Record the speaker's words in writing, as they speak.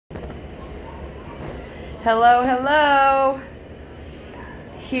Hello, hello.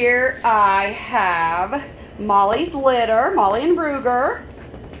 Here I have Molly's litter, Molly and Ruger.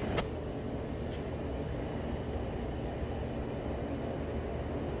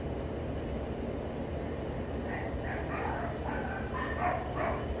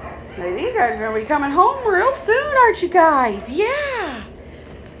 Hey, these guys are going to be coming home real soon, aren't you guys? Yeah.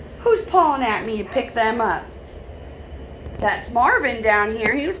 Who's pawing at me to pick them up? That's Marvin down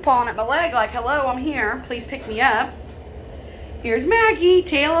here. He was pawing at my leg like, hello, I'm here. Please pick me up. Here's Maggie,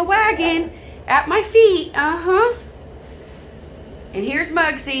 tail a wagging at my feet. Uh-huh. And here's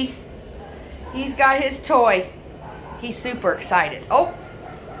Muggsy. He's got his toy. He's super excited. Oh,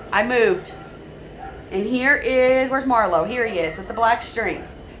 I moved. And here is, where's Marlo? Here he is with the black string.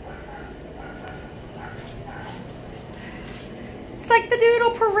 It's like the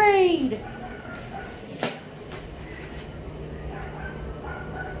Doodle Parade.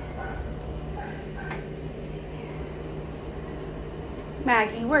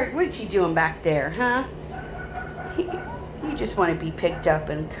 Maggie, what you doing back there, huh? You just want to be picked up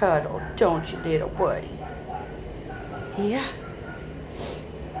and cuddled, don't you, little buddy? Yeah.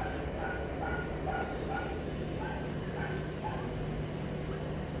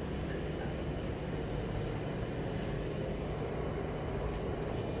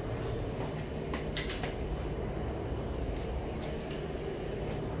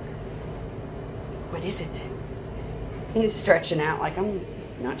 What is it? He's stretching out like I'm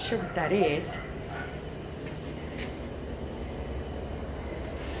not sure what that is.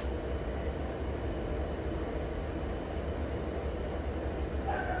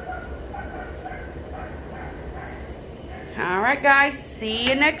 All right, guys. See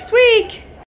you next week.